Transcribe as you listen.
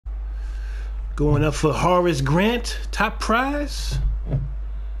Going up for Horace Grant, top prize.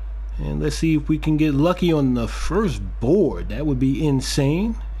 And let's see if we can get lucky on the first board. That would be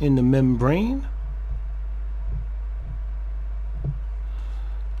insane in the membrane.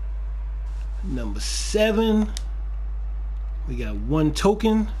 Number 7. We got 1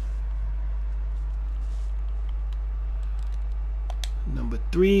 token. Number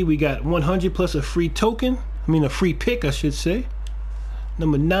 3, we got 100 plus a free token. I mean a free pick, I should say.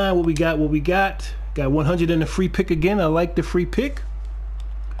 Number 9, what we got? Got 100 and a free pick again. I like the free pick.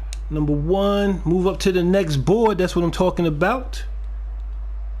 Number 1, move up to the next board. That's what I'm talking about.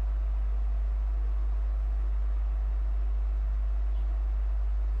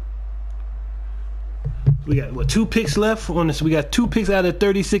 We got what, 2 picks left on this. We got 2 picks out of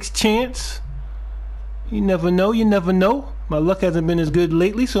 36 chance. You never know. You never know. My luck hasn't been as good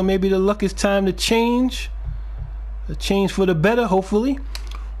lately, so maybe the luck is time to change. A change for the better, hopefully.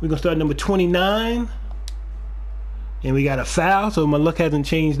 We're gonna start number 29. And we got a foul, so my luck hasn't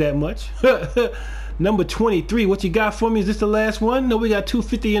changed that much. Number 23, what you got for me? Is this the last one? No, we got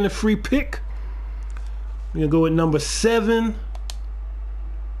 250 in a free pick. We're gonna go with number 7.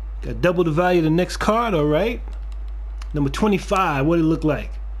 Got double the value of the next card, all right. Number 25, what did it look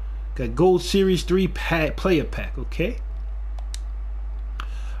like? Got Gold Series 3 player pack, okay.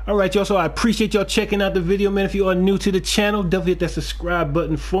 All right, y'all, so I appreciate y'all checking out the video, man. If you are new to the channel, definitely hit that subscribe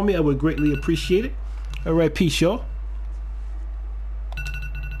button for me. I would greatly appreciate it. All right, peace, y'all.